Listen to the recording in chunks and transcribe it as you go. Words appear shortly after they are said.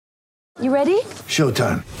You ready?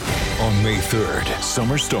 Showtime. On May 3rd,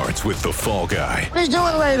 summer starts with The Fall Guy. Let's do it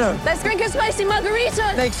later. Let's drink a spicy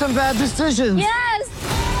margarita. Make some bad decisions. Yes!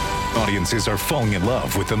 Audiences are falling in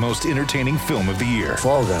love with the most entertaining film of the year.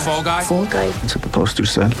 Fall Guy. Fall Guy? Fall Guy. That's what the poster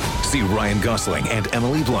said. See Ryan Gosling and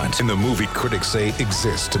Emily Blunt in the movie critics say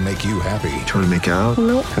exists to make you happy. Trying to make it out?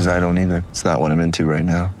 Nope. Because I don't either. It's not what I'm into right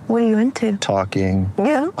now. What are you into? Talking.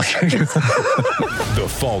 Yeah. The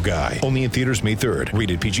Fall Guy. Only in theaters May 3rd.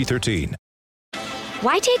 Rated PG-13.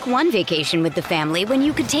 Why take one vacation with the family when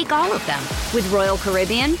you could take all of them? With Royal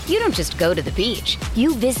Caribbean, you don't just go to the beach.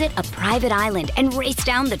 You visit a private island and race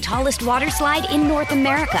down the tallest water slide in North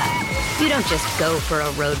America. You don't just go for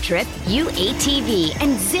a road trip. You ATV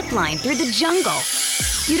and zip line through the jungle.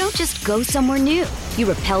 You don't just go somewhere new.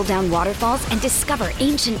 You rappel down waterfalls and discover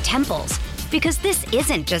ancient temples. Because this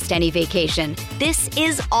isn't just any vacation. This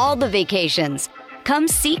is all the vacations. Come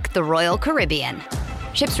seek the Royal Caribbean.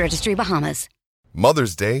 Ships Registry, Bahamas.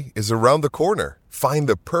 Mother's Day is around the corner. Find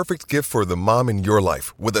the perfect gift for the mom in your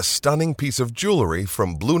life with a stunning piece of jewelry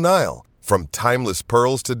from Blue Nile. From timeless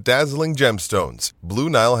pearls to dazzling gemstones, Blue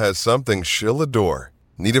Nile has something she'll adore.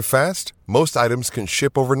 Need it fast? Most items can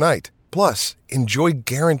ship overnight. Plus, enjoy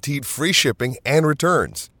guaranteed free shipping and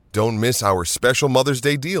returns. Don't miss our special Mother's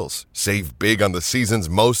Day deals. Save big on the season's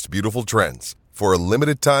most beautiful trends. For a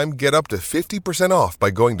limited time, get up to 50% off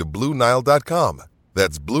by going to BlueNile.com.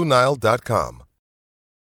 That's BlueNile.com.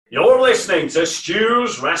 You're listening to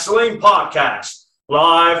Stu's Wrestling Podcast.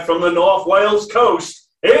 Live from the North Wales coast,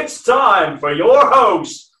 it's time for your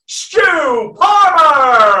host, Stu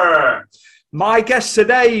Palmer! My guest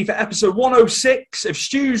today for episode 106 of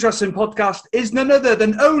Stu's Wrestling Podcast is none other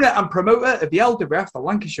than owner and promoter of the LWF, the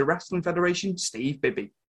Lancashire Wrestling Federation, Steve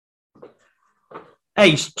Bibby.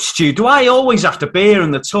 Hey, Stu, do I always have to be here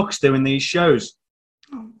in the tux doing these shows?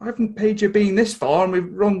 I haven't paid you being this far, and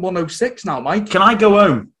we've run 106 now, Mike. Can I go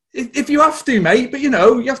home? If you have to, mate, but you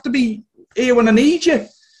have to be here when I need you.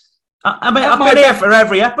 I've been here for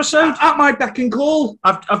every episode. At my beck and call.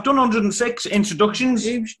 I've done 106 introductions.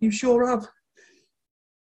 You sure have.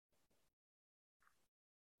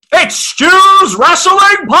 It's Stu's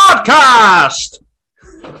Wrestling Podcast!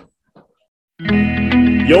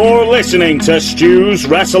 You're listening to Stu's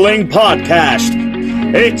Wrestling Podcast.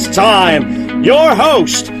 It's time. Your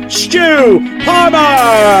host, Stu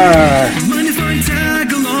Palmer! Mind if I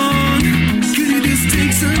tag along? Could you just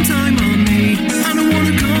take some time on me? I don't want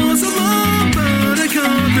to cause alarm, but I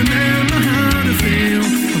can't remember how to feel.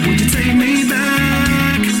 Would you take me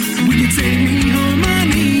back? Would you take me home? I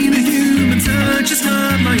need a human touch, just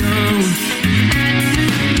not my own.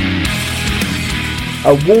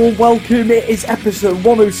 A warm welcome. It is episode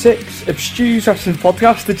 106 of Stu's Wrestling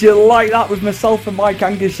Podcast. Did you like that with myself and Mike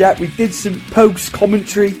Angus yet? We did some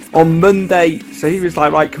post-commentary on Monday. So he was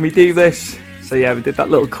like, right, can we do this? So yeah, we did that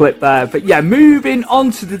little clip there. But yeah, moving on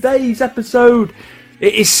to today's episode.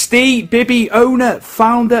 It is Steve Bibby, owner,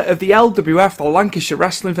 founder of the LWF, the Lancashire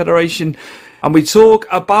Wrestling Federation. And we talk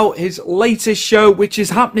about his latest show, which is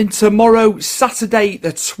happening tomorrow, Saturday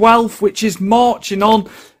the 12th, which is marching on.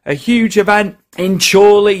 A huge event in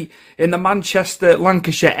Chorley in the Manchester,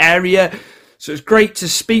 Lancashire area. So it's great to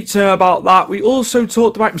speak to him about that. We also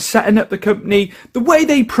talked about him setting up the company, the way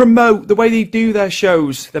they promote, the way they do their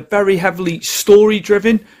shows. They're very heavily story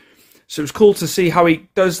driven. So it's cool to see how he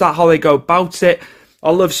does that, how they go about it. I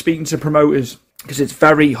love speaking to promoters because it's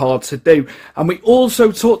very hard to do. And we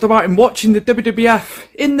also talked about him watching the WWF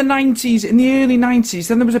in the 90s, in the early 90s.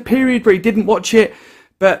 Then there was a period where he didn't watch it.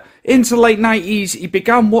 But into the late 90s, he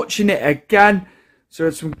began watching it again. So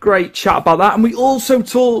it's some great chat about that. And we also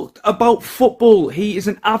talked about football. He is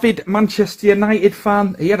an avid Manchester United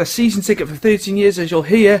fan. He had a season ticket for 13 years, as you'll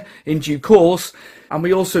hear in due course. And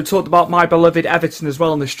we also talked about my beloved Everton as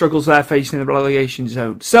well and the struggles they're facing in the relegation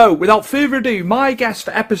zone. So without further ado, my guest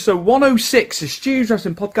for episode 106 of Stu's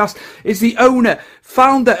Wrestling Podcast is the owner,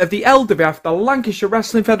 founder of the LWF, the Lancashire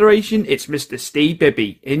Wrestling Federation. It's Mr. Steve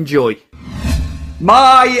Bibby. Enjoy.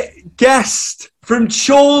 My guest from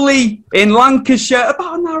Chorley in Lancashire,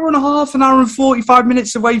 about an hour and a half, an hour and 45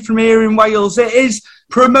 minutes away from here in Wales. It is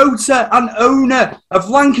promoter and owner of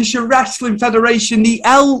Lancashire Wrestling Federation, the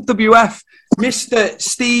LWF, Mr.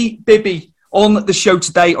 Steve Bibby, on the show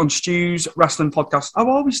today on Stu's Wrestling Podcast. How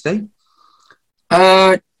are we, Steve?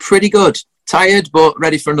 Pretty good. Tired, but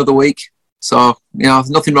ready for another week. So,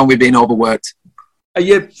 there's nothing wrong with being overworked. Are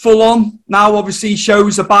you full on now? Obviously,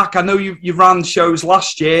 shows are back. I know you ran shows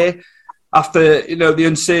last year after the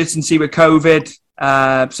uncertainty with COVID.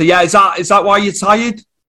 So yeah, is that why you're tired?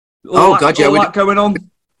 All that going on.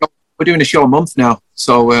 We're doing a show a month now,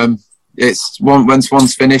 so it's once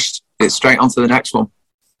one's finished, it's straight on to the next one.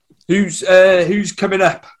 Who's coming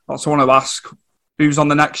up? That's what I want to ask. Who's on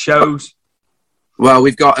the next shows? Well,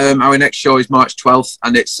 we've got our next show is March 12th,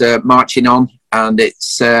 and it's Marching On, and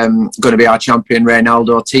it's going to be our champion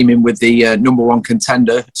Reynaldo teaming with the number one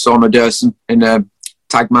contender Sona Dursun in a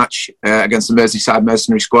tag match against the Merseyside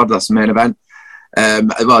Mercenary Squad. That's the main event.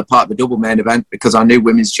 Well, part of a double main event, because our new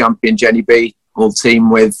women's champion Jenny B will team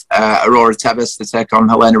with Aurora Teves to take on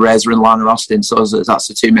Helena Razor and Lana Austin. So that's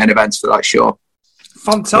the two main events for that show.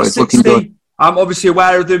 Fantastic, so Steve. Good. I'm obviously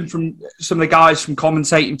aware of them from some of the guys from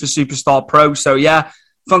commentating for Superstar Pro. So yeah,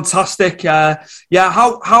 fantastic. How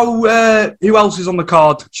who else is on the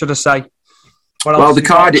card? Should I say? Well, the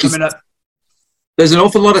card is. There's an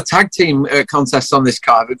awful lot of tag team contests on this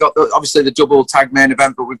card. We've got obviously the double tag main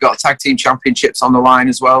event, but we've got tag team championships on the line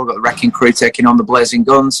as well. We've got the Wrecking Crew taking on the Blazing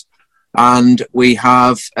Guns, and we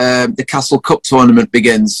have the Castle Cup tournament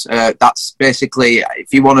begins. That's basically,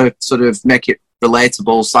 if you want to sort of make it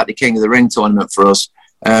relatable, it's like the King of the Ring tournament for us,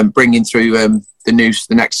 bringing through the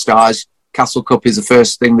next stars. Castle Cup is the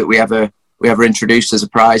first thing that we ever introduced as a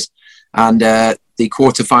prize, and the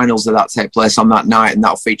quarterfinals of that take place on that night, and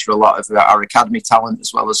that'll feature a lot of our academy talent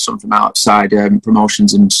as well as some from outside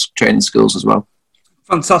promotions and training schools as well.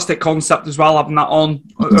 Fantastic concept as well, having that on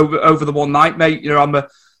over the one night, mate. You know,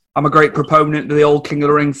 I'm a great proponent of the old King of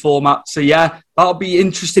the Ring format. So yeah, that'll be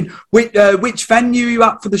interesting. Which venue are you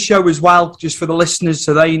at for the show as well, just for the listeners,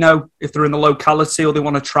 so they know if they're in the locality or they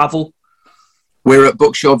want to travel? We're at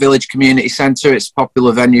Buckshaw Village Community Centre. It's a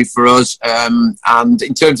popular venue for us. And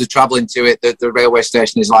in terms of travelling to it, the railway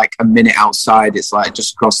station is like a minute outside. It's like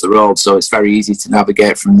just across the road. So it's very easy to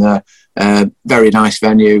navigate from there. Very nice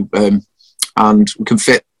venue. And we can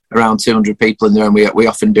fit around 200 people in there, and we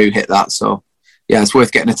often do hit that. So yeah, it's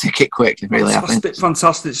worth getting a ticket quick, really, I think.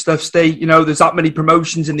 Fantastic stuff, Steve. You know, there's that many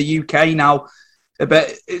promotions in the UK now.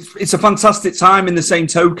 But it's a fantastic time in the same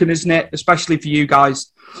token, isn't it? Especially for you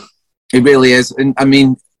guys. It really is. And I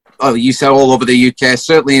mean, you said all over the UK,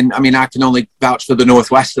 certainly. And I mean, I can only vouch for the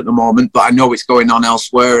Northwest at the moment, but I know it's going on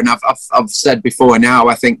elsewhere. And I've said before now,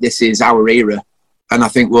 I think this is our era. And I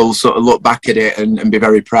think we'll sort of look back at it and be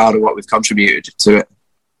very proud of what we've contributed to it.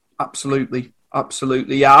 Absolutely.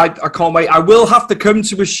 Yeah, I can't wait. I will have to come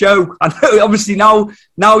to a show. I know, obviously, now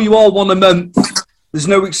you all want a month. There's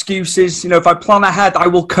no excuses. You know, if I plan ahead, I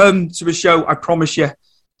will come to a show. I promise you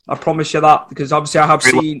that, because obviously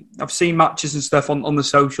I've seen matches and stuff on the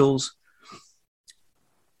socials.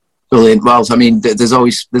 Brilliant. Well, I mean, there's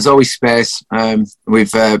always space. We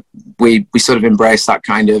sort of embrace that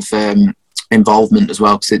kind of involvement as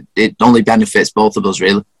well, because it only benefits both of us,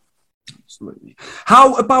 really. Absolutely.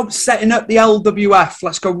 How about setting up the LWF?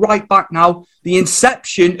 Let's go right back now. The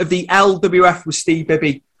inception of the LWF with Steve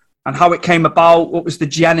Bibby and how it came about. What was the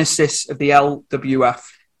genesis of the LWF?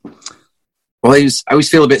 Well, I always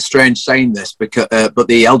feel a bit strange saying this, because but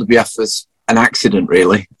the LWF was an accident,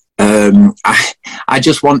 really. I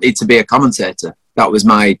just wanted to be a commentator. That was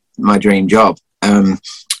my dream job. And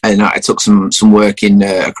I took some work in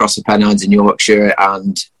across the Pennines in Yorkshire,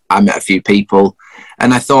 and I met a few people.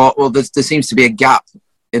 And I thought, well, there seems to be a gap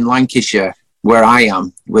in Lancashire where I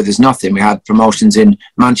am, where there's nothing. We had promotions in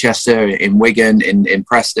Manchester, in Wigan, in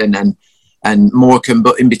Preston, and Morecambe,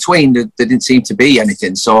 but in between there didn't seem to be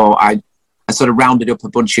anything. So I sort of rounded up a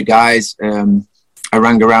bunch of guys. I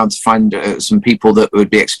rang around to find some people that would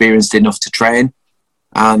be experienced enough to train,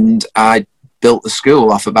 and I built the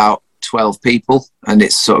school off about 12 people, and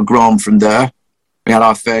it's sort of grown from there. We had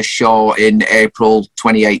our first show in April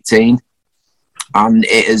 2018, and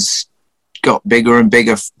it has got bigger and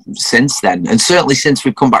bigger since then. And certainly since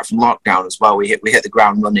we've come back from lockdown as well, we hit the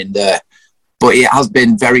ground running there. But it has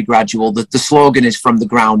been very gradual. The slogan is from the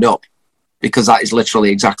ground up, because that is literally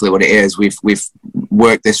exactly what it is. We've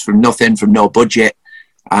worked this from nothing, from no budget.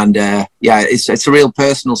 And it's a real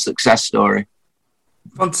personal success story.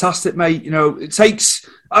 Fantastic, mate. You know, it takes...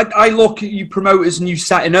 I look at you promoters and you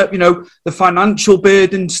setting up, you know, the financial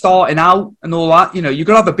burden starting out and all that. You know, you've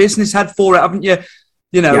got to have a business head for it, haven't you?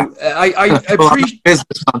 You know, yeah. I appreciate...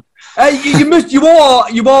 You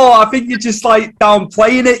are. I think you're just like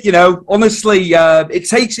downplaying it, you know. Honestly, it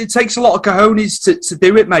takes a lot of cojones to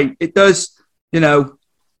do it, mate. It does, you know.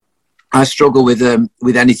 I struggle with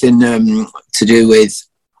anything to do with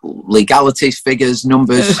legalities, figures,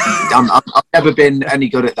 numbers. I've never been any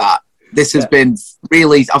good at that. This has been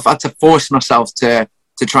really, I've had to force myself to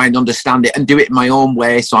try and understand it and do it in my own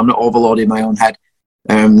way, so I'm not overloading my own head.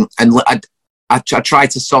 And I try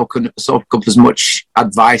to soak up as much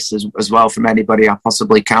advice as well from anybody I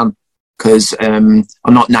possibly can, because I'm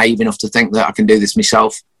not naive enough to think that I can do this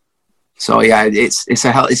myself. So yeah,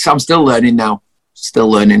 I'm still learning now. still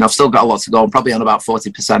learning. I've still got a lot to go. I'm probably on about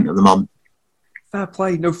 40% at the moment. Fair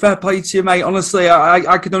play. No, fair play to you, mate. Honestly,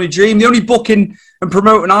 I could only dream. The only booking and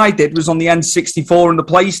promoting I did was on the N64 and the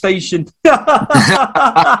PlayStation.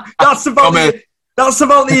 That's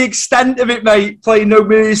about the extent of it, mate. Playing No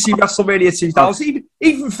Mercy, WrestleMania 2000.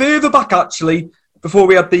 Even further back, actually, before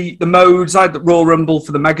we had the modes. I had the Royal Rumble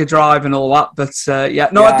for the Mega Drive and all that. But,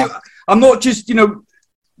 I'm not just,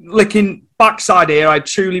 licking backside here. I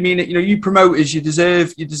truly mean it. You promoters, you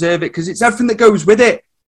deserve it because it's everything that goes with it.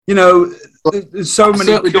 There's so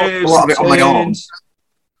many curves, a lot of it on my own.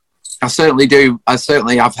 I certainly do. I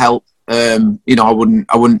certainly have help. I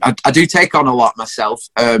do take on a lot myself,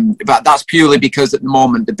 but that's purely because at the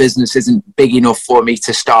moment the business isn't big enough for me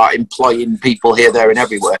to start employing people here, there, and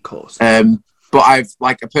everywhere. Of course. But I've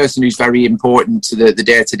like a person who's very important to the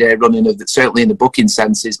day-to-day running of certainly in the booking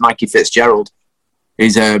sense is Mikey Fitzgerald.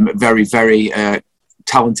 He's a very, very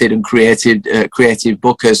talented and creative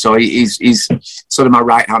booker. So he's sort of my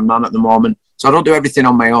right-hand man at the moment. So I don't do everything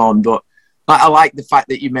on my own, but I like the fact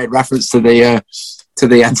that you made reference to the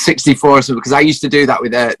N64 because I used to do that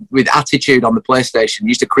with Attitude on the PlayStation. I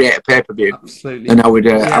used to create a pay-per-view. Absolutely. And I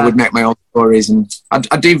would make my own stories, and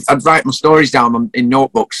I'd write my stories down in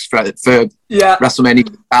notebooks for WrestleMania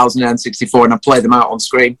 2000 and N64, and I'd play them out on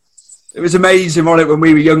screen. It was amazing, wasn't it, when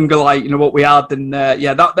we were younger, what we had. And,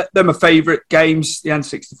 they're my favourite games, the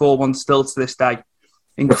N64 ones still to this day.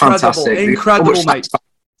 Incredible, mate.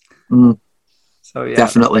 So, yeah.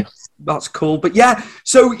 Definitely. That's cool. But,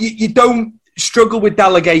 so you don't struggle with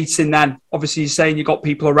delegating then? Obviously, you're saying you've got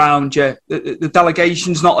people around you. The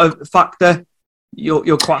delegation's not a factor?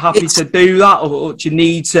 You're quite happy to do that? Or do you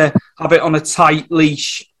need to have it on a tight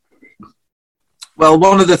leash? Well,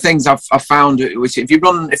 one of the things I've found, which if you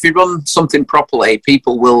run something properly,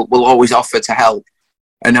 people will always offer to help.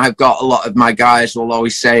 And I've got a lot of my guys will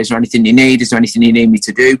always say, is there anything you need? Is there anything you need me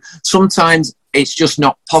to do? Sometimes it's just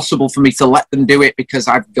not possible for me to let them do it because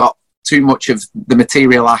I've got too much of the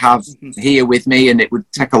material I have here with me, and it would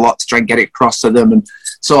take a lot to try and get it across to them. And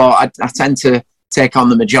so I tend to take on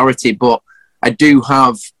the majority, but I do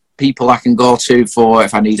have people I can go to for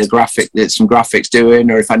if I need some graphics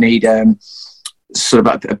doing, or if I need sort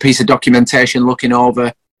of a piece of documentation looking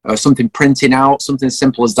over, or something printing out, something as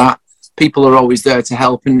simple as that. People are always there to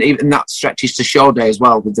help, and even that stretches to show day as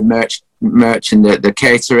well with the merch and the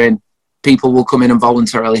catering. People will come in and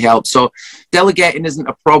voluntarily help. So delegating isn't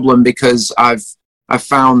a problem because I've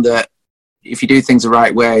found that if you do things the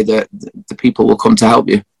right way, that the people will come to help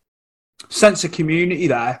you. Sense of community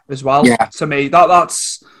there as well. Yeah. To me,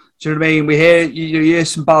 that's. Do you know what I mean? You hear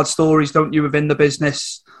some bad stories, don't you, within the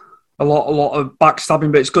business? A lot of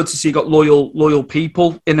backstabbing, but it's good to see you got loyal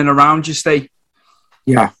people in and around you, Steve.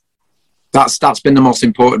 Yeah, that's been the most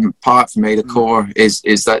important part for me. The core is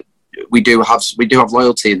that we do have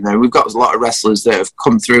loyalty in there. We've got a lot of wrestlers that have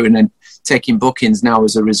come through and then taking bookings now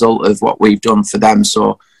as a result of what we've done for them.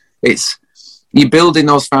 So it's you're building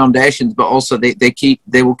those foundations, but also they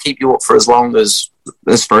will keep you up for as long as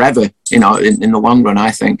forever. In the long run, I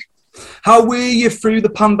think. How were you through the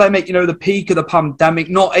pandemic? The peak of the pandemic,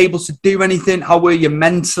 not able to do anything. How were you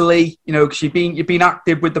mentally? Because you've been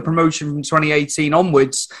active with the promotion from 2018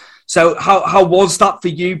 onwards. So how was that for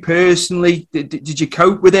you personally? Did you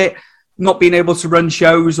cope with it, not being able to run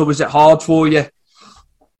shows, or was it hard for you?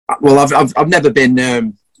 Well, I've never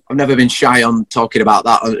been shy on talking about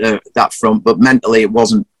that front, but mentally it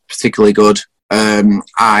wasn't particularly good.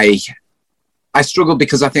 I struggled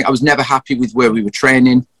because I think I was never happy with where we were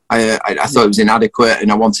training. I thought it was inadequate,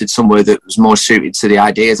 and I wanted somewhere that was more suited to the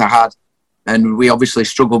ideas I had. And we obviously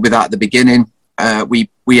struggled with that at the beginning.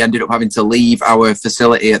 We ended up having to leave our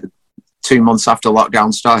facility at 2 months after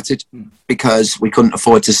lockdown started because we couldn't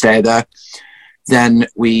afford to stay there. Then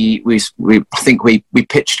we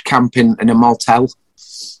pitched camp in a motel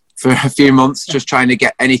for a few months, just trying to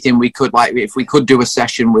get anything we could. Like if we could do a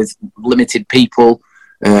session with limited people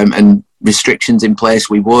and restrictions in place,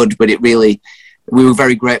 we would. But we were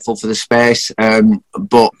very grateful for the space,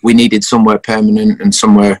 but we needed somewhere permanent and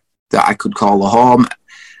somewhere that I could call a home.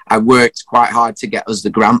 I worked quite hard to get us the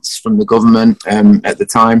grants from the government at the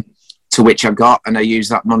time, to which I got, and I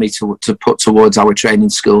used that money to put towards our training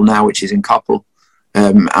school now, which is in Coppell,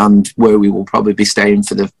 and where we will probably be staying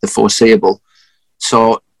for the foreseeable.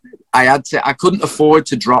 So I couldn't afford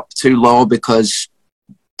to drop too low because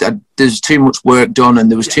there's too much work done, and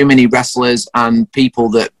there was too many wrestlers and people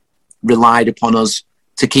that relied upon us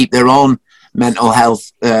to keep their own mental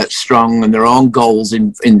health strong and their own goals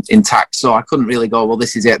intact. So I couldn't really go, well,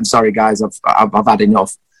 this is it. I'm sorry, guys, I've had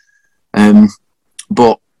enough.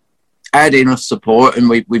 But I had enough support, and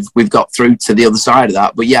we've got through to the other side of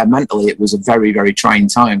that. But yeah, mentally, it was a very, very trying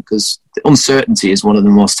time because uncertainty is one of the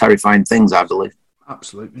most terrifying things, I believe.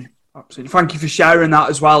 Absolutely. Thank you for sharing that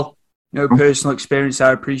as well. Personal experience.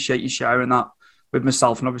 I appreciate you sharing that with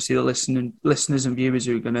myself and obviously the listeners and viewers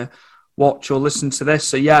who are going to watch or listen to this.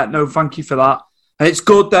 So yeah, no, thank you for that. And it's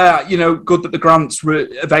good that good that the grants were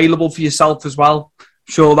available for yourself as well. I'm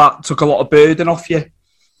sure that took a lot of burden off you.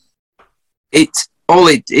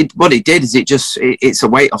 What it did is it's a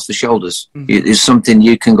weight off the shoulders. Mm-hmm. It's something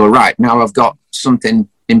you can go, right, now I've got something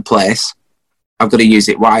in place. I've got to use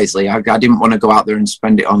it wisely. I didn't want to go out there and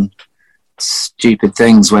spend it on stupid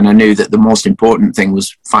things when I knew that the most important thing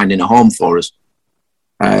was finding a home for us.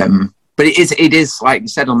 But it is, like you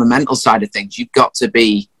said, on the mental side of things, you've got to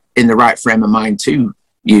be in the right frame of mind to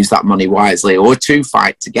use that money wisely or to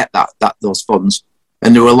fight to get those funds.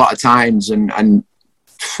 And there were a lot of times, and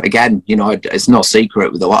again, it's no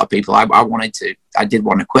secret with a lot of people. I did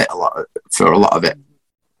want to quit for a lot of it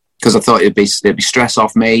because I thought it'd be stress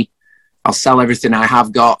off me. I'll sell everything I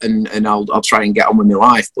have got and I'll try and get on with my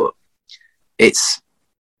life. But it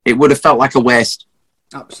would have felt like a waste.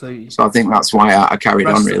 Absolutely. So I think that's why I carried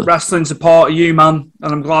on. Really, wrestling's a part of you, man,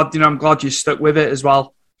 and I'm glad you stuck with it as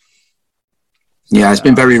well. Yeah, it's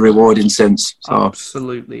been very rewarding since. So.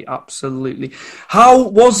 Absolutely. How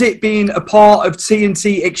was it being a part of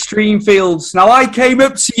TNT Extreme Fields? Now, I came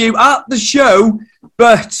up to you at the show,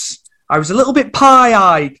 but I was a little bit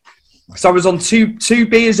pie-eyed because I was on two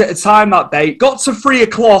beers at a time that day. Got to 3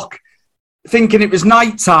 o'clock, thinking it was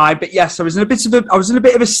night time, but yes, I was in a bit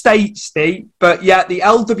of a state. But yeah, the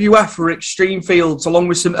LWF were Extreme Fields along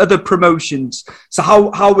with some other promotions. So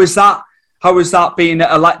how was that? How was that being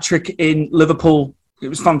electric in Liverpool? It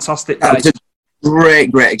was fantastic. It was a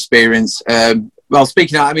great experience. Well,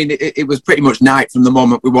 speaking of, it was pretty much night from the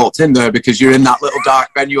moment we walked in there because you're in that little dark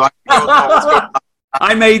venue.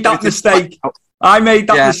 I made that mistake.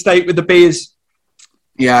 Mistake with the beers.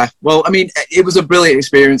 Yeah, well, it was a brilliant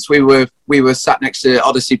experience. We were sat next to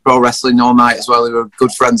Odyssey Pro Wrestling all night as well. They were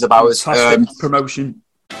good friends of ours. Promotion.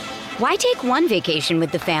 Why take one vacation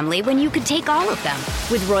with the family when you could take all of them?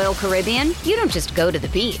 With Royal Caribbean, you don't just go to the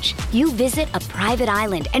beach. You visit a private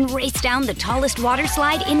island and race down the tallest water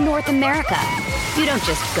slide in North America. You don't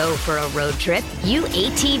just go for a road trip. You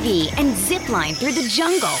ATV and zip line through the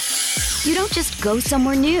jungle. You don't just go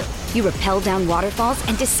somewhere new. You rappel down waterfalls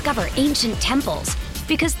and discover ancient temples.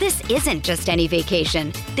 Because this isn't just any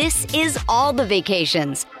vacation. This is all the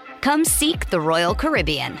vacations. Come seek the Royal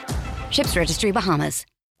Caribbean. Ships Registry, Bahamas.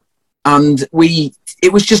 And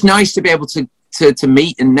it was just nice to be able to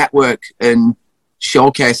meet and network and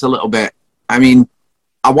showcase a little bit. I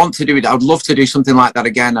want to do it. I would love to do something like that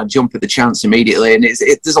again. I'd jump at the chance immediately. And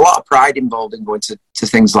there's a lot of pride involved in going to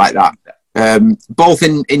things like that, both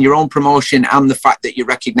in your own promotion and the fact that you're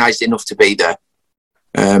recognised enough to be there.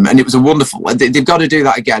 And it was a wonderful. They've got to do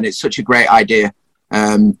that again. It's such a great idea.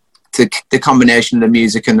 The combination of the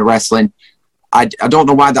music and the wrestling. I don't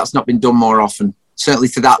know why that's not been done more often. Certainly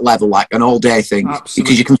to that level, like an all-day thing. Absolutely.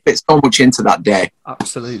 Because you can fit so much into that day.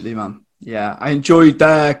 Absolutely, man. Yeah, I enjoyed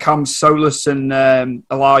Cam Solus and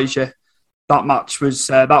Elijah. That match was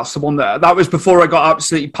that's the one that was before I got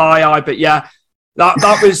absolutely pie-eyed. But yeah,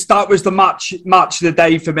 that was the match of the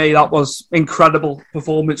day for me. That was incredible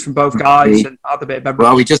performance from both guys and had a bit of memory.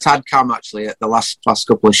 Well, we just had Cam actually at the last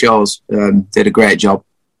couple of shows. Did a great job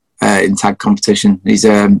in tag competition. He's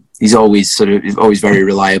always very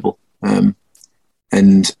reliable.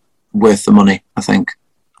 And worth the money, I think.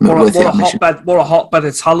 What a hotbed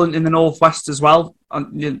of talent in the Northwest as well.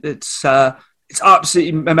 And it's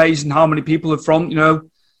absolutely amazing how many people are from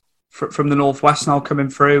the Northwest now coming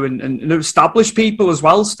through and established people as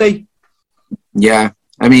well, Steve. Yeah,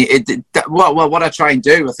 what I try and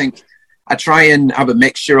do, I think I try and have a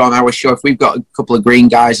mixture on our show. If we've got a couple of green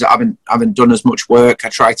guys that haven't done as much work, I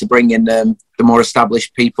try to bring in the more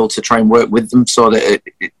established people to try and work with them so that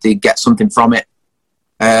they get something from it.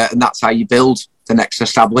 And that's how you build the next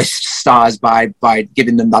established stars by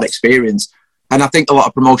giving them that experience. And I think a lot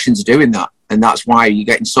of promotions are doing that. And that's why you're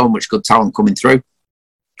getting so much good talent coming through.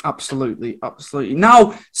 Absolutely.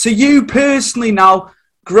 Now, so you personally now,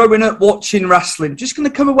 growing up watching wrestling, just going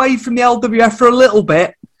to come away from the LWF for a little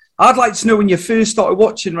bit. I'd like to know when you first started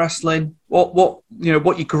watching wrestling, what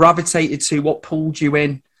you gravitated to, what pulled you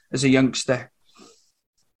in as a youngster.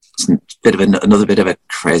 It's another bit of a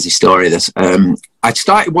crazy story. This I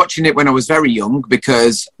started watching it when I was very young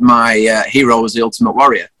because my hero was the Ultimate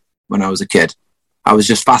Warrior when I was a kid. I was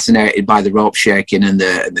just fascinated by the rope shaking and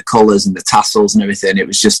the colours and the tassels and everything. It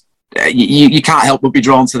was just you can't help but be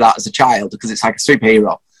drawn to that as a child because it's like a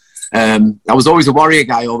superhero. I was always a Warrior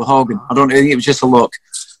guy over Hogan. I think it was just a look.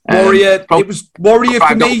 Warrior. It was Warrior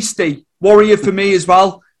for me, Steve. Warrior for me as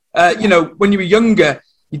well. When you were younger,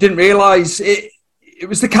 you didn't realise it. It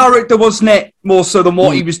was the character, wasn't it? More so than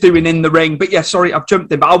what he was doing in the ring. But yeah, sorry, I've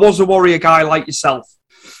jumped in. But I was a Warrior guy like yourself.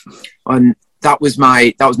 And that was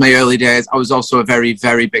my early days. I was also a very,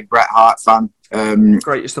 very big Bret Hart fan.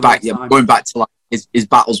 Greatest of all time. Going back to his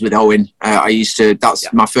battles with Owen.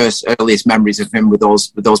 That's my first earliest memories of him with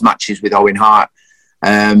those matches with Owen Hart.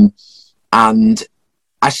 And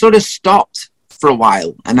I sort of stopped for a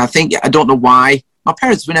while. And I don't know why. My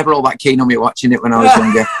parents were never all that keen on me watching it when I was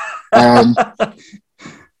younger.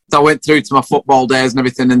 So I went through to my football days and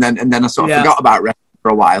everything, and then I sort of forgot about wrestling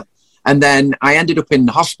for a while. And then I ended up in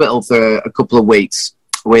the hospital for a couple of weeks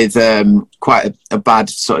with quite a bad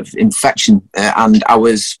sort of infection. And I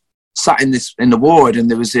was sat in the ward,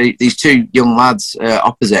 and there was these two young lads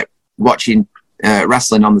opposite watching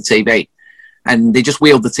wrestling on the TV. And they just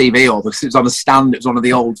wheeled the TV over. It was on a stand. It was one of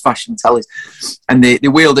the old-fashioned tellies. And they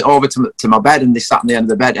wheeled it over to my bed, and they sat on the end of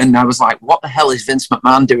the bed. And I was like, what the hell is Vince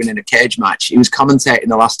McMahon doing in a cage match? He was commentating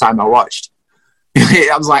the last time I watched.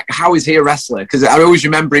 I was like, how is he a wrestler? Because I always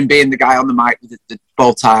remember him being the guy on the mic with the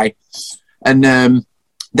bow tie. And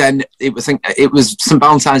then it was St.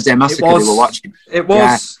 Valentine's Day Massacre we were watching. It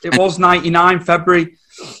was 99 February.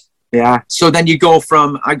 Yeah. So then I go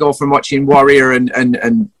from watching Warrior and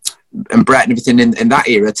Bret and everything in that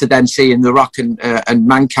era to then seeing The Rock and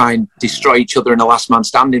Mankind destroy each other in a last man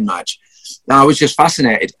standing match. And I was just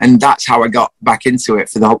fascinated, and that's how I got back into it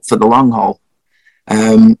for the long haul.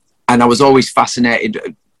 And I was always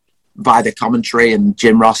fascinated by the commentary and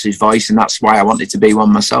Jim Ross's voice, and that's why I wanted to be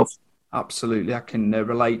one myself. Absolutely, I can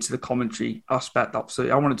relate to the commentary aspect.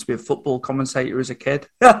 Absolutely, I wanted to be a football commentator as a kid.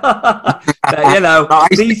 I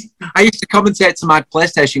used to commentate to my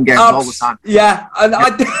PlayStation games all the time. Yeah, and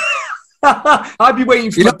I'd be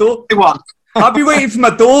waiting for my door. I'd be waiting for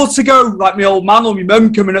my door to go, like my old man or my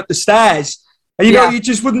mum coming up the stairs. And you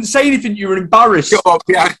just wouldn't say anything. You were embarrassed. Shut up,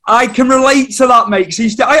 yeah. I can relate to that, mate. So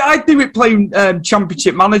I do it playing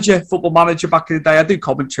Championship Manager, Football Manager back in the day. I do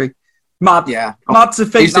commentary. Mad, yeah. Mad to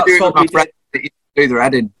think that's what we did. Used to do their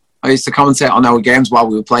heading. I used to commentate on our games while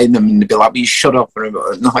we were playing them, and they'd be like, "Will you shut up?"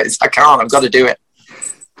 No, I can't. I've got to do it.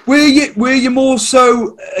 Were you more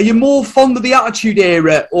so? Are you more fond of the Attitude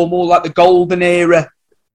Era or more like the Golden Era?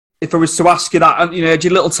 If I was to ask you that, and had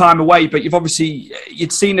your little time away, but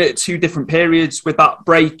you'd seen it at two different periods with that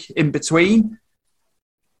break in between.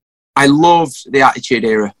 I loved the Attitude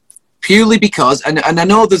Era purely because, and I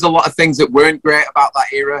know there's a lot of things that weren't great about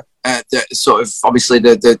that era. That sort of obviously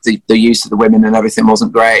the use of the women and everything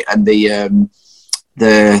wasn't great, and the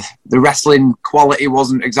wrestling quality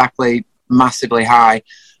wasn't exactly massively high,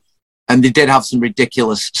 and they did have some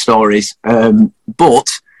ridiculous stories. But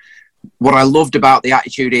what I loved about the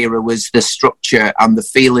Attitude Era was the structure and the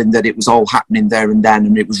feeling that it was all happening there and then,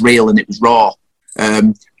 and it was real and it was raw.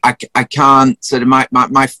 I can't sort of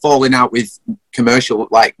my falling out with commercial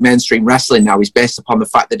like mainstream wrestling now is based upon the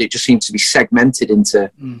fact that it just seems to be segmented into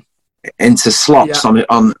slots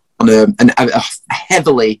on a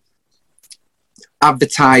heavily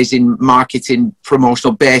advertising, marketing,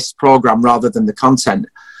 promotional based program rather than the content.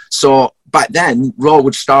 So back then, Raw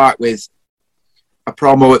would start with a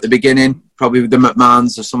promo at the beginning, probably with the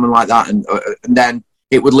McMahons or something like that, and then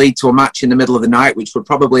it would lead to a match in the middle of the night, which would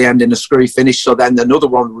probably end in a screwy finish. So then another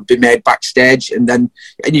one would be made backstage, and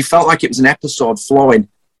you felt like it was an episode flowing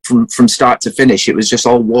from start to finish. It was just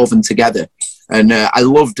all woven together, and I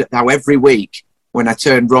loved how every week when I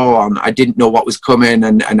turned Raw on, I didn't know what was coming,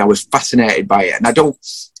 and I was fascinated by it. And I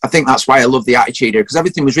think that's why I love the Attitude Era, because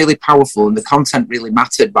everything was really powerful and the content really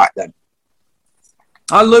mattered back then.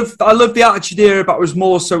 I love the Attitude Era, but it was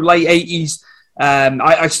more so late 80s.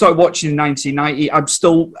 I started watching in 1990. I'm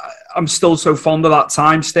still so fond of that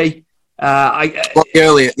time, Steve. The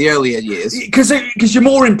earlier years, because you're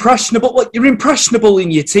more impressionable. Like, you're impressionable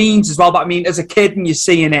in your teens as well. But I mean, as a kid, and you're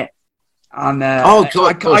seeing it, and I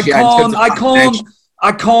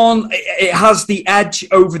can't. It has the edge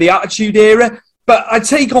over the Attitude Era. But I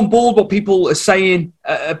take on board what people are saying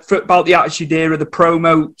about the Attitude Era, the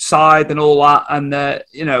promo side and all that, and that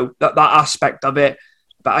aspect of it.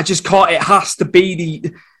 But I just can't. It has to be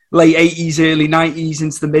the late 80s, early 90s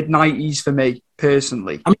into the mid 90s for me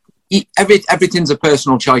personally. I mean, everything's a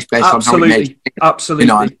personal choice based on how it made.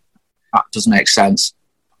 Absolutely, that does make sense.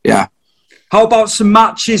 Yeah. How about some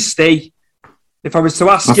matches, Steve? If I was to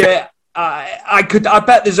ask you, I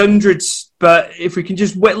bet there's hundreds, but if we can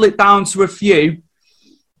just whittle it down to a few.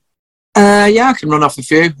 I can run off a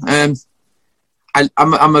few.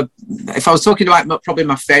 if I was talking about probably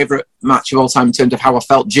my favourite match of all time in terms of how I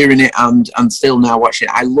felt during it and still now watching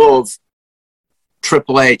it, I love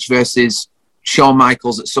Triple H versus Shawn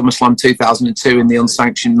Michaels at SummerSlam 2002 in the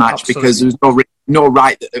unsanctioned match. Absolutely. Because there was no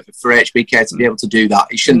right for HBK to be able to do that.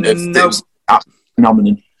 He shouldn't have. No. It was a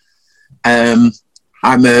phenomenon.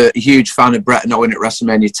 I'm a huge fan of Bret and Owen at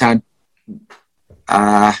WrestleMania 10.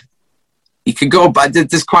 You can go, but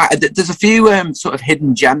there's a few sort of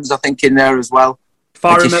hidden gems I think in there as well.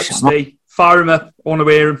 Fire him up, Steve. Fire him up. I want to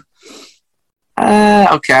hear him.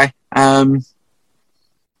 Okay.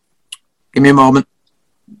 Give me a moment.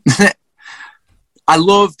 I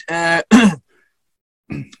loved the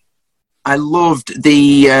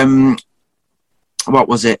what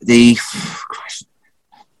was it?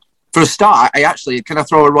 For a start, can I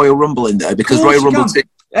throw a Royal Rumble in there? Because Royal Rumble...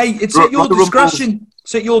 Hey, it's at your discretion.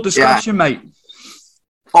 It's at your discretion, mate.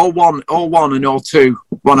 01 and 02,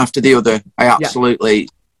 one after the other, I absolutely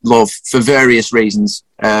love for various reasons.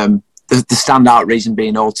 The standout reason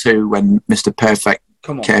being 02 when Mr. Perfect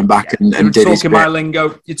came back and did his bit.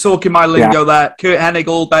 You're talking my lingo there. Kurt Hennig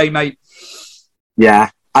all day, mate. Yeah.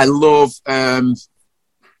 I love Shane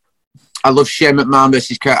McMahon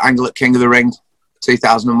versus Kurt Angle at King of the Ring,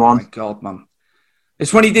 2001. Oh my God, man.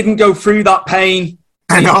 It's when he didn't go through that pain.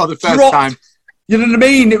 I know, the first time. You know what I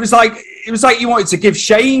mean? It was like he wanted to give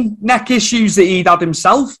Shane neck issues that he'd had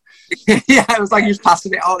himself. Yeah, it was like he was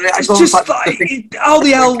passing it on. It's just like how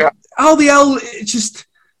the hell, it's just,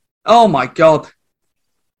 oh my God.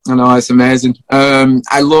 I know, it's amazing.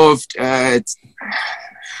 I loved, I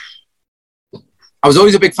was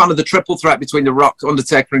always a big fan of the triple threat between The Rock,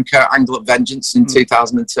 Undertaker and Kurt Angle at Vengeance in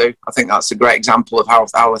 2002. I think that's a great example of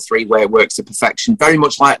how a three-way works to perfection. Very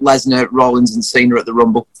much like Lesnar, Rollins and Cena at the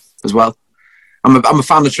Rumble as well. I'm a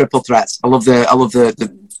fan of triple threats. I love the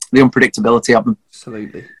unpredictability of them.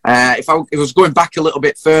 Absolutely. If I was going back a little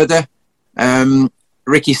bit further,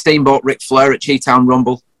 Ricky Steamboat, Ric Flair at Cheetown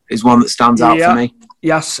Rumble is one that stands out for me.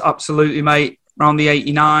 Yes, absolutely, mate. Around the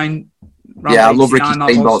 89. I love Ricky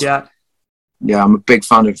Steamboat. Yeah, I'm a big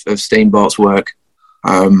fan of Steamboat's work.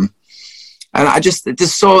 And I just,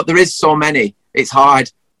 there is so many. It's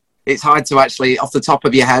hard to actually, off the top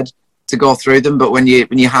of your head, to go through them. But when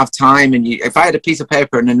you have time and if I had a piece of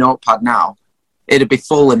paper and a notepad now, it'd be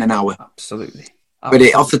full in an hour. Absolutely. But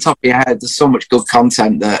off the top of your head, there's so much good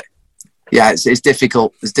content that, it's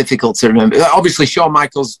difficult. It's difficult to remember. Obviously, Shawn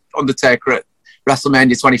Michaels, Undertaker at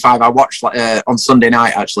WrestleMania 25, I watched on Sunday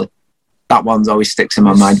night, actually. That one always sticks in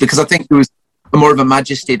my mind because I think there was more of a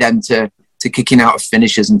majesty then to kicking out of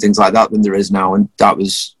finishes and things like that than there is now. And that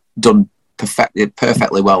was done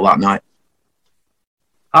perfectly well that night.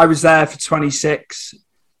 I was there for 26.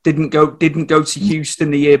 Didn't go to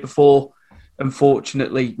Houston the year before,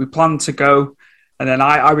 unfortunately. We planned to go, and then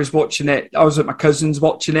I was watching it. I was at my cousin's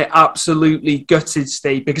watching it, absolutely gutted,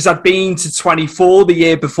 Steve, because I'd been to 24 the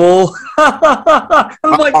year before.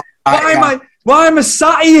 I'm like, why am I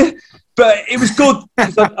sat here? But it was good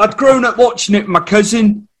because I'd grown up watching it with my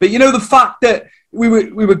cousin. But you know the fact that we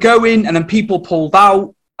were going, and then people pulled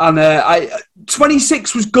out. And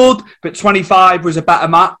 26 was good, but 25 was a better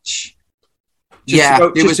match.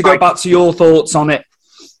 Just to go back to your thoughts on it.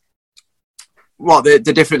 What, the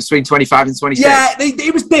difference between 25 and 26? Yeah,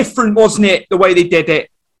 it was different, wasn't it, the way they did it?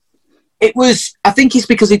 It was, I think it's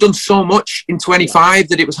because they'd done so much in 25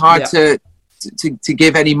 that it was hard to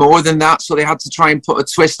give any more than that. So they had to try and put a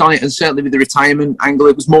twist on it. And certainly with the retirement angle,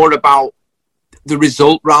 it was more about the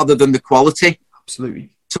result rather than the quality.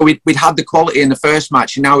 Absolutely. So we'd had the quality in the first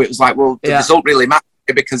match, and now it was like, well, the result really matters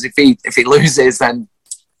because if he loses, then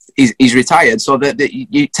he's retired. So that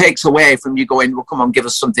it takes away from you going, well, come on, give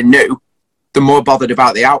us something new. The more bothered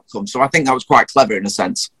about the outcome. So I think that was quite clever in a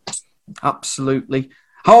sense. Absolutely.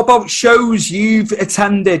 How about shows you've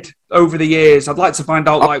attended over the years? I'd like to find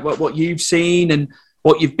out like what you've seen and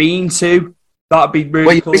what you've been to. That'd be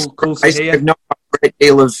really cool to hear. I've not got a great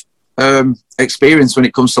deal of experience when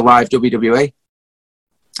it comes to live WWE.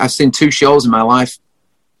 I've seen 2 shows in my life.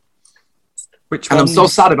 Which and ones? I'm so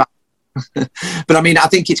sad about it. But I mean, I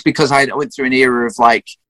think it's because I went through an era of like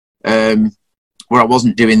where I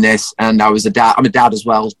wasn't doing this, and I was a dad. I'm a dad as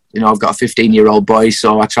well. You know, I've got a 15-year-old boy,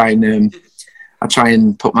 so I try and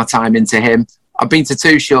put my time into him. I've been to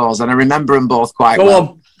 2 shows, and I remember them both quite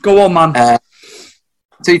well. Go on, man.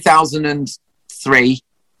 2003,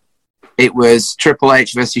 it was Triple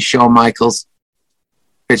H versus Shawn Michaels,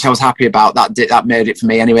 which I was happy about. That made it for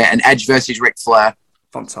me anyway. And Edge versus Ric Flair.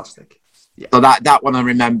 Fantastic. Yeah. So that one I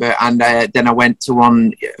remember. And then I went to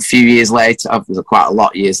one a few years later, quite a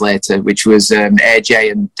lot of years later, which was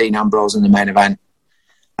AJ and Dean Ambrose in the main event.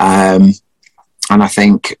 And and I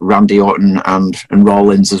think Randy Orton and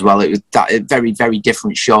Rollins as well. It was very, very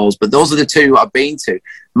different shows, but those are the two I've been to.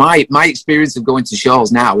 My experience of going to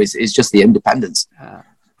shows now is just the independents.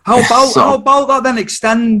 How about that then?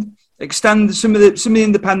 Extend some of the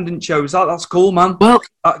independent shows. That's cool, man. Well,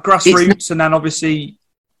 grassroots, and then obviously,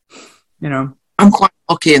 I'm quite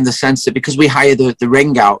lucky in the sense that because we hire the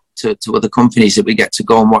ring out to other companies that we get to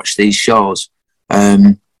go and watch these shows.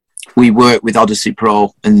 We work with Odyssey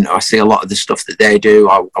Pro, and I see a lot of the stuff that they do.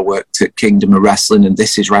 I worked at Kingdom of Wrestling and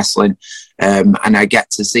This Is Wrestling, and I get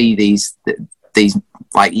to see these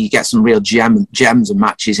like you get some real gems and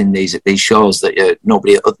matches in these shows that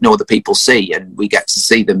no other people see, and we get to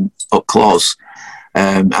see them up close,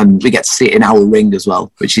 and we get to see it in our ring as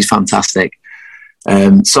well, which is fantastic.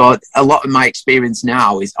 So a lot of my experience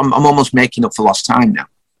now is I'm almost making up for lost time now,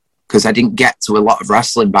 because I didn't get to a lot of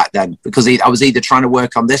wrestling back then, because I was either trying to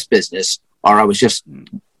work on this business or I was just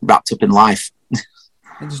wrapped up in life.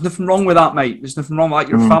 There's nothing wrong with that, mate. There's nothing wrong with that.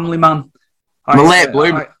 You're a family man. I'm a late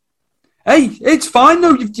bloomer. Hey, it's fine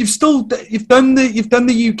though. You've done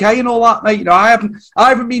the UK and all that, mate. I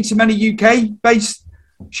haven't been to many UK based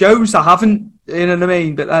shows. I haven't. You know what I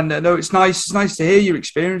mean? But no, it's nice. It's nice to hear your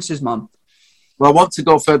experiences, man. Well, I want to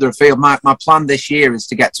go further afield. My plan this year is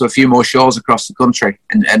to get to a few more shows across the country,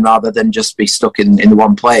 and rather than just be stuck in the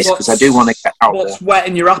one place, because I do want to get out. What's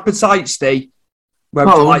whetting your appetite, Steve? Where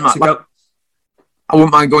would you like to go? I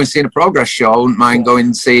wouldn't mind going and seeing a Progress show. I wouldn't mind going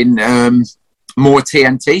and seeing more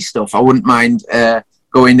TNT stuff. I wouldn't mind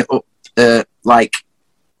going up, I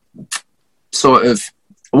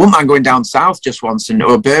wouldn't mind going down south just once,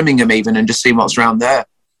 or Birmingham even, and just seeing what's around there.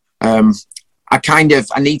 I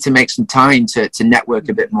need to make some time to network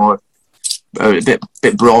a bit more, a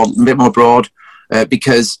bit more broad,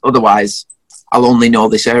 because otherwise I'll only know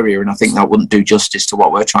this area, and I think that wouldn't do justice to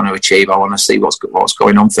what we're trying to achieve. I want to see what's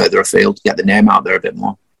going on further afield, get the name out there a bit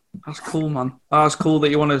more. That's cool, man. That's cool that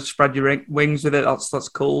you want to spread your wings with it. That's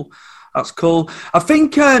cool. That's cool. I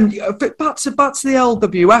think back to the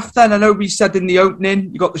LWF then. I know we said in the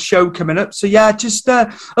opening you got the show coming up. So yeah, just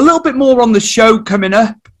a little bit more on the show coming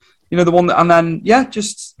up. The one that, and then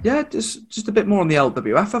just a bit more on the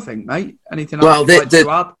LWF. I think, mate. Anything else you'd like to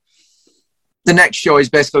add? The next show is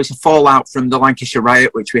basically a fallout from the Lancashire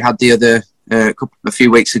Riot, which we had a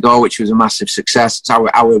few weeks ago, which was a massive success. It's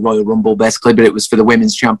our Royal Rumble, basically, but it was for the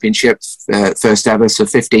Women's Championship, first ever. So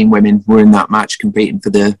 15 women were in that match competing for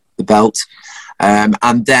the belt.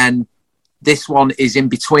 And then this one is in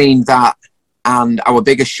between that and our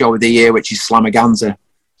biggest show of the year, which is Slamaganza,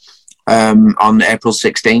 on April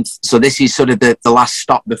 16th. So this is sort of the last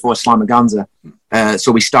stop before Slamaganza.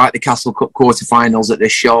 So we start the Castle Cup quarterfinals at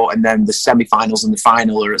this show, and then the semi-finals and the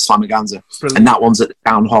final are at Slamaganza. Brilliant. And that one's at the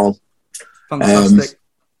Town Hall. Fantastic.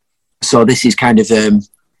 So this is kind of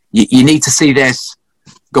you need to see this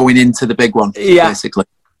going into the big one, basically.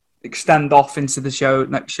 Extend off into the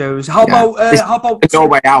next shows. How about No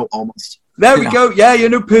Way Out almost? There we go. Yeah,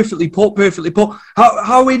 perfectly put.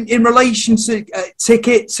 How in relation to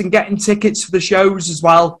tickets and getting tickets for the shows as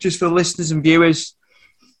well, just for the listeners and viewers?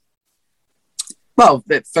 Well,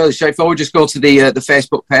 fairly straightforward. Just go to the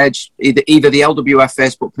Facebook page, either the LWF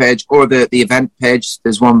Facebook page or the event page.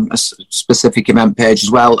 There's a specific event page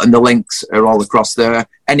as well, and the links are all across there.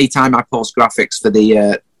 Anytime I post graphics for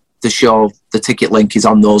the show, the ticket link is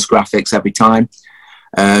on those graphics every time.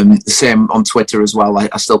 The same on Twitter as well. I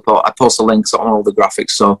post the links on all the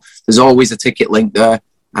graphics, so there's always a ticket link there.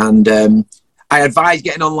 And I advise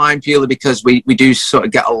getting online purely because we do sort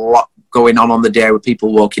of get a lot going on the day with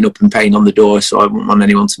people walking up and paying on the door, so I wouldn't want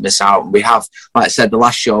anyone to miss out. And we have, like I said, the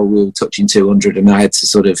last show we were touching 200, and I had to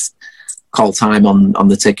sort of call time on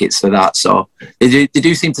the tickets for that. So they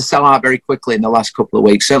do seem to sell out very quickly in the last couple of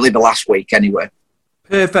weeks, certainly the last week anyway.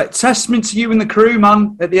 Perfect. Testament to you and the crew,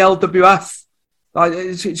 man, at the LWF.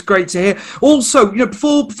 It's great to hear. Also,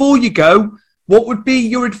 before you go, what would be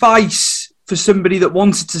your advice for somebody that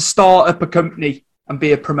wanted to start up a company and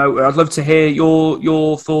be a promoter? I'd love to hear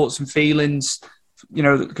your thoughts and feelings,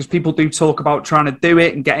 because people do talk about trying to do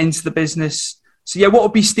it and get into the business. So yeah, what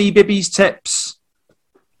would be Steve Bibby's tips?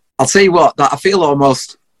 I'll tell you what, that I feel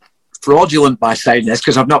almost fraudulent by saying this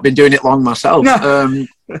because I've not been doing it long myself.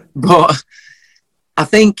 But I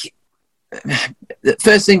think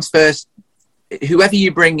first things first, whoever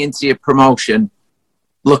you bring into your promotion,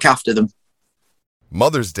 look after them.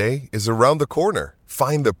 Mother's Day is around the corner.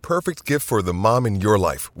 Find the perfect gift for the mom in your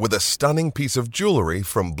life with a stunning piece of jewelry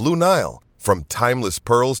from Blue Nile. From timeless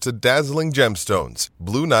pearls to dazzling gemstones,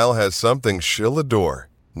 Blue Nile has something she'll adore.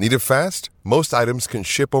 Need it fast? Most items can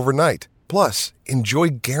ship overnight. Plus, enjoy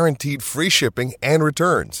guaranteed free shipping and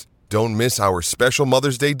returns. Don't miss our special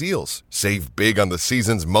Mother's Day deals. Save big on the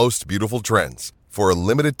season's most beautiful trends. For a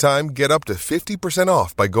limited time, get up to 50%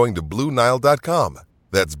 off by going to BlueNile.com.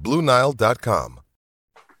 That's BlueNile.com.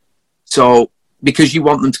 So, because you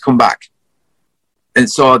want them to come back. And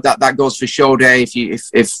so that goes for show day.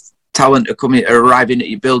 If talent are arriving at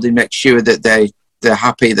your building, make sure that they're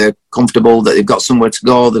happy, they're comfortable, that they've got somewhere to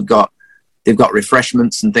go, they've got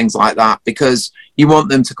refreshments and things like that, because you want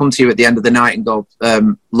them to come to you at the end of the night and go,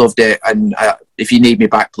 loved it, and if you need me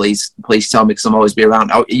back, please tell me, because I'll always be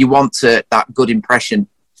around. You want that good impression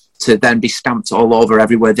to then be stamped all over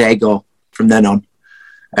everywhere they go from then on.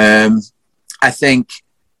 I think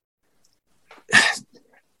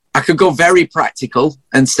I could go very practical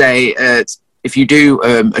and say, if you do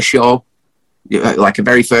a show, like a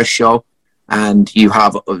very first show, and you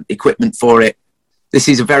have equipment for it, this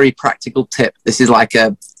is a very practical tip. This is like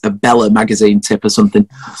a Bella magazine tip or something.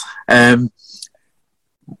 When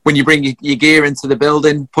you bring your gear into the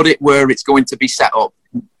building, put it where it's going to be set up.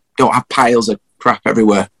 Don't have piles of crap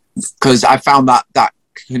everywhere, because I found that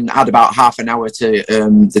can add about half an hour to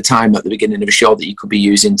the time at the beginning of a show that you could be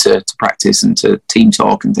using to practice and to team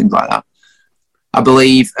talk and things like that. I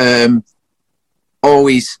believe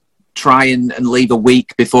always try and leave a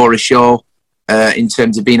week before a show in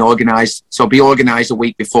terms of being organised. So be organised a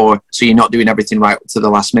week before, so you're not doing everything right to the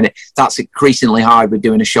last minute. That's increasingly hard with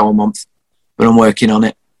doing a show a month, but I'm working on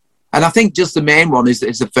it. And I think just the main one is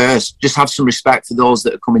the first. Just have some respect for those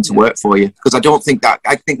that are coming to work for you, because I think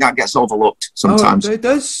that gets overlooked sometimes. Oh, it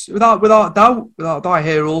does, without doubt. I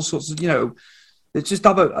hear all sorts of, they just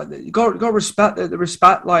have you got to respect the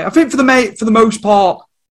respect. Like, I think for the most part,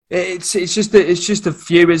 it's just a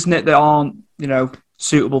few, isn't it, that aren't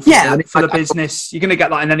suitable for the business. You're going to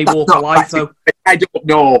get that in any walk of life, though. I don't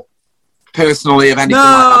know personally of anything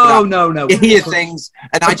like that. No. You hear things,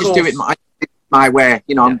 and I just do it my way.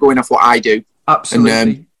 I'm going off what I do.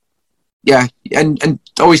 Absolutely. And, and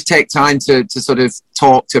always take time to sort of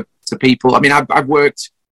talk to people. I mean, I've worked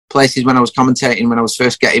places when I was commentating, when I was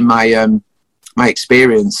first getting my my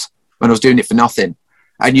experience, when I was doing it for nothing.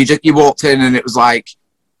 And you walked in and it was like,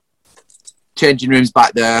 changing rooms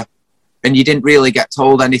back there, and you didn't really get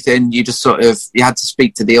told anything. You just you had to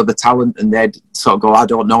speak to the other talent, and they'd sort of go, I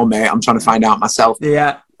don't know, mate, I'm trying to find out myself.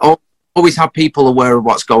 Yeah. Always have people aware of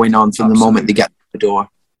what's going on from the moment they get to the door.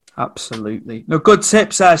 Absolutely. No, good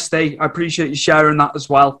tips there, Steve. I appreciate you sharing that as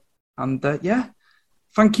well. And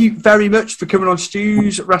thank you very much for coming on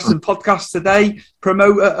Stu's Wrestling Podcast today.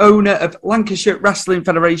 Promoter, owner of Lancashire Wrestling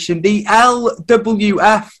Federation, the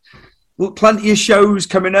LWF. Plenty of shows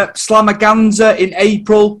coming up. Slamaganza in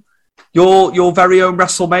April, your very own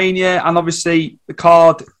WrestleMania, and obviously the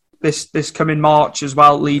card this coming March as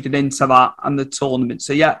well, leading into that and the tournament.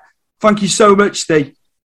 So thank you so much, Steve.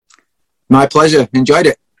 My pleasure. Enjoyed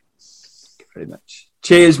it. Thank you very much.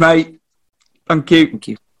 Cheers, mate. Thank you.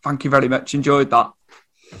 Thank you very much. Enjoyed that.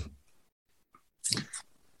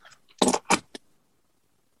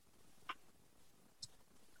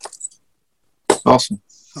 Awesome.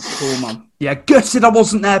 That's cool, man. Yeah, gutted I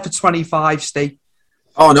wasn't there for 25, Steve.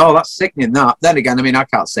 Oh, no, that's sickening, that. Then again, I mean, I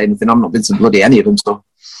can't say anything. I've not been to bloody any of them, so...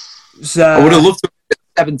 I would have loved to be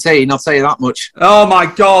 17, I'll tell you that much. Oh, my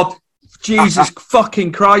God. Jesus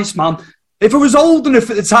fucking Christ, man. If I was old enough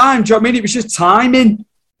at the time, do you know what I mean? It was just timing.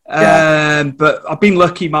 But I've been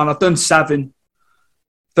lucky, man. I've done 7.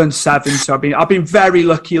 So I've been very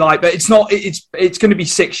lucky. But it's going to be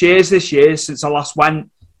 6 years this year since I last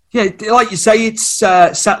went. Yeah, like you say, it's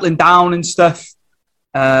settling down and stuff.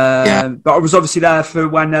 But I was obviously there for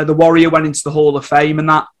when the Warrior went into the Hall of Fame and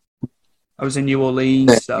that. I was in New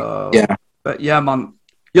Orleans. So but man,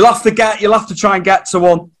 you'll have to try and get to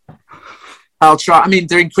one. I'll try. I mean,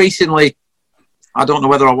 they're increasingly. I don't know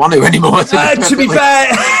whether I want to anymore. To be fair,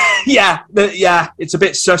 it's a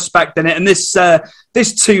bit suspect, isn't it? And this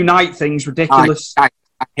 2-night thing's ridiculous. I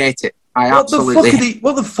hate it. Absolutely.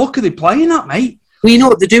 What the fuck are they playing at, mate? Well, you know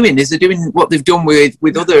what they're doing is they're doing what they've done with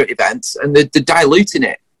other events, and they're diluting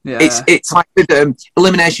it. Yeah. It's like with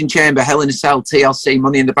Elimination Chamber, Hell in a Cell, TLC,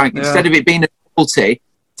 Money in the Bank. Instead of it being a novelty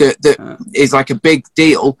that is like a big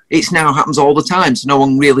deal, it now happens all the time, so no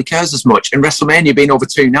one really cares as much. And WrestleMania being over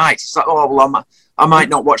 2 nights, it's like, oh well, I might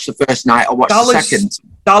not watch the first night. I'll watch the second.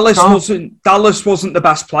 Dallas wasn't the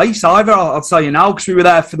best place either. I'll tell you now, because we were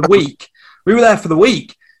there for the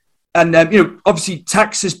week. And obviously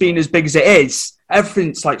Texas being as big as it is,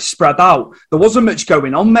 everything's like spread out. There wasn't much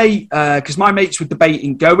going on, mate, because my mates were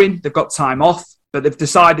debating going. They've got time off, but they've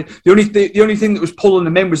decided the only thing that was pulling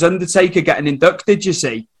them in was Undertaker getting inducted, you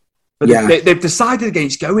see. But they've decided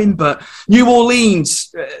against going. But New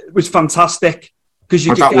Orleans was fantastic because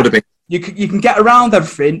you you can get around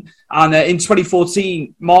everything. And in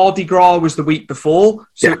 2014, Mardi Gras was the week before,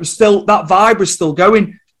 so it was still, that vibe was still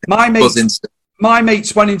going. My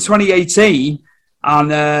mates went in 2018,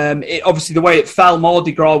 and it, obviously the way it fell,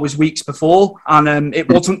 Mardi Gras was weeks before, and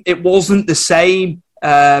it wasn't the same.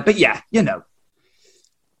 But yeah, you know.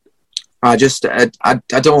 I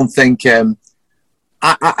don't think.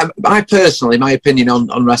 I personally, my opinion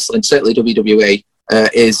on wrestling, certainly WWE,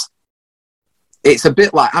 is it's a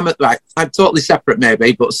bit like I'm totally separate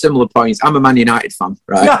maybe, but similar points. I'm a Man United fan,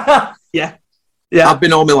 right? yeah. I've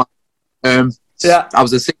been all my life. I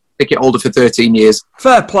was a season ticket holder for 13 years.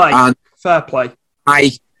 Fair play. Fair play.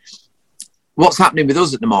 What's happening with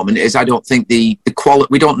us at the moment is I don't think the quality.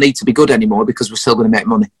 We don't need to be good anymore because we're still going to make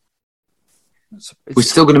money. We're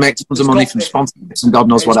still going to make tons of money from sponsorships and God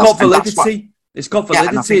knows what else. It's got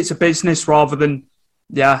validity. It's a business rather than,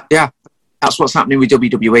 Yeah, that's what's happening with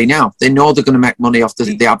WWE now. They know they're going to make money off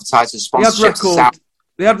the advertisers' sponsorships.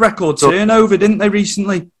 They had record turnover, didn't they,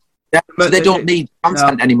 recently? Yeah, but they don't need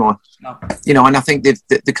content anymore. No. You know, and I think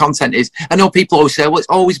the content is... I know people always say, well, it's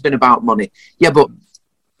always been about money. Yeah, but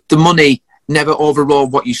the money never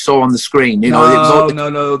overrode what you saw on the screen. You know,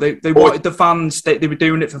 no. They wanted the fans. They were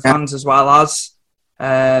doing it for fans as well as...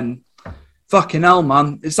 fucking hell,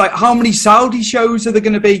 man! It's like, how many Saudi shows are there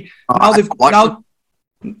going to be? Now they've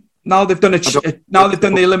done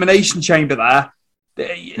the Elimination Chamber there.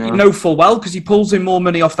 You know full well because he pulls in more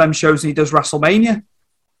money off them shows than he does WrestleMania.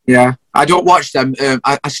 Yeah, I don't watch them.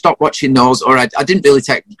 I stopped watching those, or I didn't really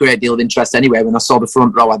take a great deal of interest anyway when I saw the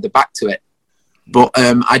front row had the back to it. But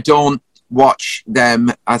I don't watch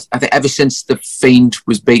them. I think ever since The Fiend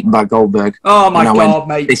was beaten by Goldberg. Oh my God,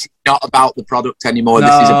 mate! This is not about the product anymore. This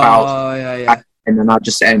is about and I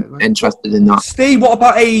just ain't interested in that. Steve, what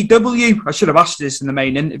about AEW? I should have asked this in the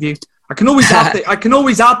main interview. I can always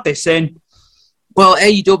add this in. Well,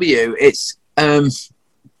 AEW, it's.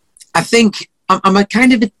 I think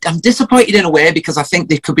I'm disappointed in a way because I think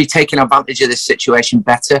they could be taking advantage of this situation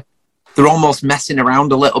better. They're almost messing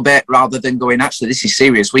around a little bit rather than going, actually, this is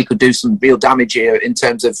serious. We could do some real damage here in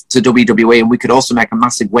terms of to WWE, and we could also make a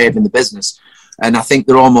massive wave in the business. And I think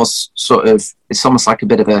they're almost sort of, it's almost like a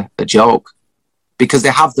bit of a joke because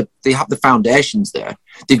they have the foundations there.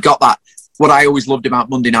 They've got that. What I always loved about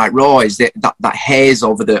Monday Night Raw is that haze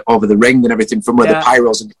over the ring and everything from where the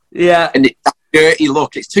pyros and that dirty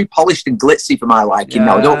look. It's too polished and glitzy for my liking.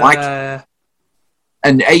 I don't like it.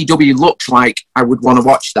 And AEW looks like I would want to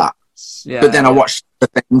watch that. But then I watch the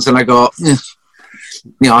things and I go,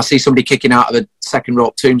 I see somebody kicking out of a second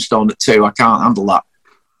rope tombstone at 2. I can't handle that.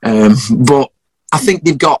 But I think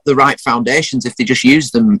they've got the right foundations if they just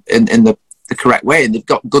use them in the correct way, and they've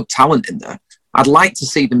got good talent in there. I'd like to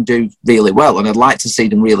see them do really well, and I'd like to see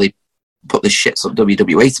them really put the shits up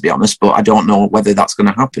WWE, to be honest, but I don't know whether that's going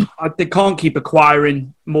to happen. They can't keep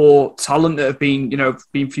acquiring more talent that have been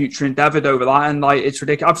future endeavoured over that, and it's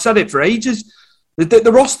ridiculous. I've said it for ages.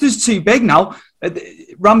 The roster's too big now.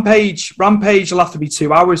 Rampage will have to be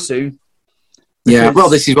 2 hours soon. Yeah, well,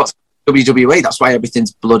 this is what's WWE. That's why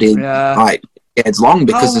everything's bloody it's long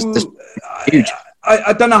because it's huge.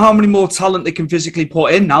 I don't know how many more talent they can physically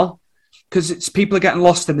put in now because people are getting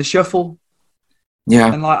lost in the shuffle.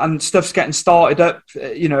 Yeah, and stuff's getting started up.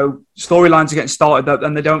 Storylines are getting started up,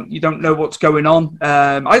 and you don't know what's going on.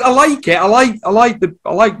 I like it. I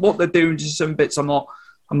like what they're doing. Just some bits I'm not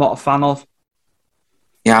a fan of.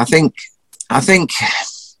 Yeah, I think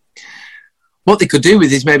what they could do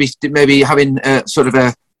with is maybe having sort of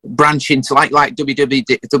a branch into like WWE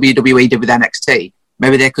did with NXT.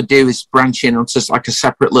 Maybe they could do is branch in onto like a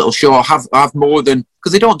separate little show. Have more than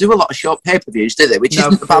because they don't do a lot of short pay-per-views, do they? Which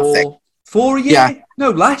isn't a bad thing. 4 a year? Yeah. No,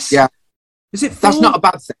 less. Yeah. Is it 4? That's not a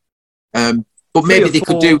bad thing. But maybe they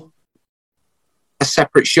could do a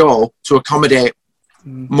separate show to accommodate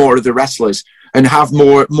more of the wrestlers and have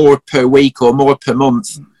more per week or more per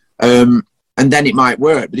month. And then it might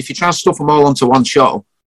work. But if you try to stuff them all onto one show,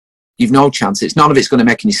 you've no chance. None of it's going to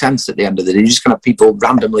make any sense at the end of the day. You're just going to have people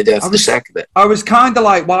randomly there for the sake of it. I was kind of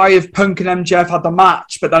like, why have Punk and MJF had the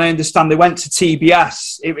match? But then I understand they went to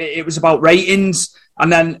TBS. It was about ratings.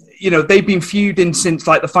 And then, they've been feuding since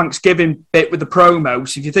like the Thanksgiving bit with the promo.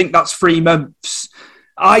 So if you think that's 3 months,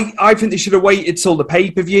 I think they should have waited till the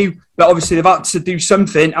pay-per-view. But obviously they've had to do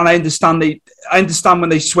something. And I understand when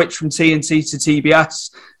they switched from TNT to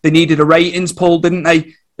TBS, they needed a ratings poll, didn't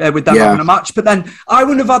they? With them having a match. But then I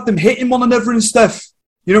wouldn't have had them hitting one another and stuff.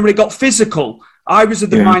 When it got physical, I was of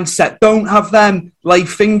the mindset, don't have them lay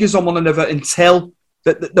fingers on one another until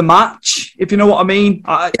the match, if you know what I mean.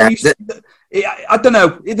 I don't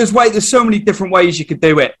know. There's so many different ways you could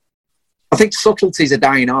do it. I think subtlety's a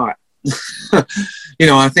dying art. you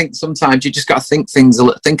know, I think sometimes you just got to think of things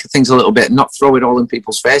a little bit and not throw it all in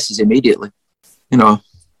people's faces immediately, you know.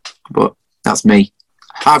 But that's me.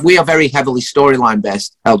 We are very heavily storyline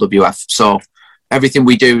based, LWF. So everything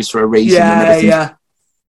we do is for a reason. Yeah.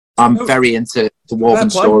 I'm very into the woven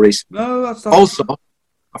stories. No, that's also,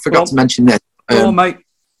 I forgot to mention this. Go on, mate.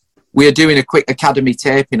 We are doing a quick academy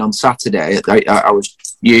taping on Saturday at our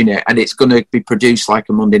unit, and it's going to be produced like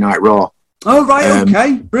a Monday Night Raw. Oh, right,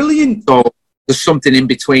 okay. Brilliant. So there's something in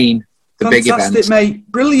between the big events. Fantastic,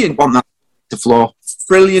 mate. Brilliant. Want that to flow.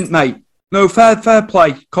 Brilliant, mate. No, fair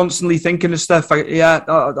play. Constantly thinking of stuff.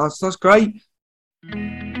 That's great.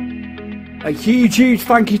 A huge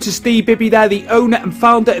thank you to Steve Bibby there, the owner and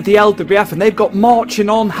founder of the LWF, and they've got Marching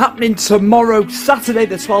On happening tomorrow, Saturday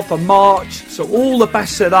the 12th of March, so all the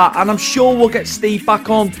best of that, and I'm sure we'll get Steve back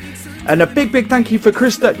on. And a big thank you for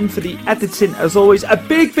Chris Dutton for the editing, as always. A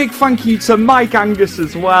big thank you to Mike Angus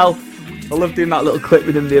as well. I love doing that little clip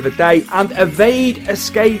with him the other day. And Evade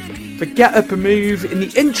Escape for Get Up and Move in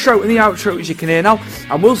the intro and the outro, as you can hear now.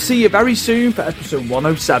 And we'll see you very soon for episode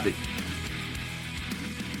 107.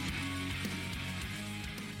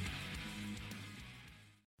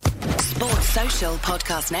 Sports Social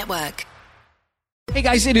Podcast Network. Hey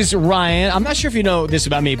guys, it is Ryan. I'm not sure if you know this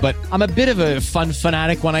about me, but I'm a bit of a fun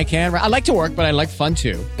fanatic when I can. I like to work, but I like fun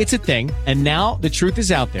too. It's a thing. And now the truth is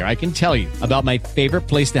out there. I can tell you about my favorite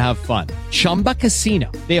place to have fun. Chumba Casino.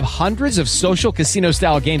 They have hundreds of social casino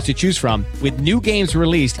style games to choose from with new games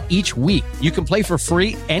released each week. You can play for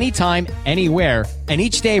free anytime, anywhere. And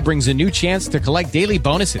each day brings a new chance to collect daily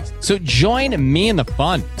bonuses. So join me in the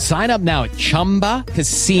fun. Sign up now at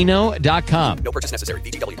ChumbaCasino.com. No purchase necessary.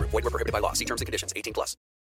 VGW Group. Void where prohibited by law. See terms and conditions. 18+.